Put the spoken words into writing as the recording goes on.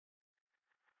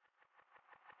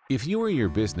If you or your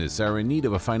business are in need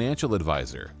of a financial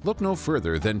advisor, look no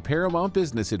further than Paramount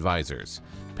Business Advisors.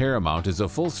 Paramount is a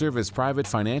full-service private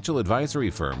financial advisory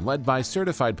firm led by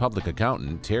certified public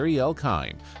accountant Terry L.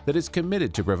 Kime that is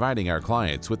committed to providing our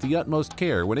clients with the utmost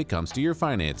care when it comes to your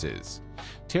finances.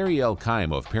 Terry L.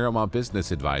 Kime of Paramount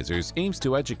Business Advisors aims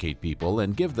to educate people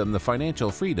and give them the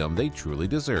financial freedom they truly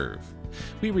deserve.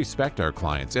 We respect our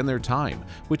clients and their time,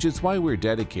 which is why we're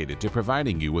dedicated to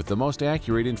providing you with the most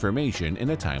accurate information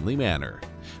in a timely manner.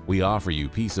 We offer you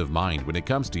peace of mind when it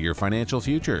comes to your financial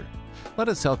future. Let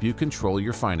us help you control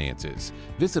your finances.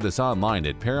 Visit us online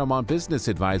at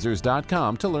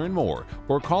ParamountBusinessAdvisors.com to learn more,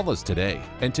 or call us today,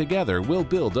 and together we'll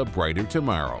build a brighter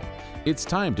tomorrow. It's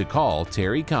time to call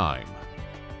Terry Kime.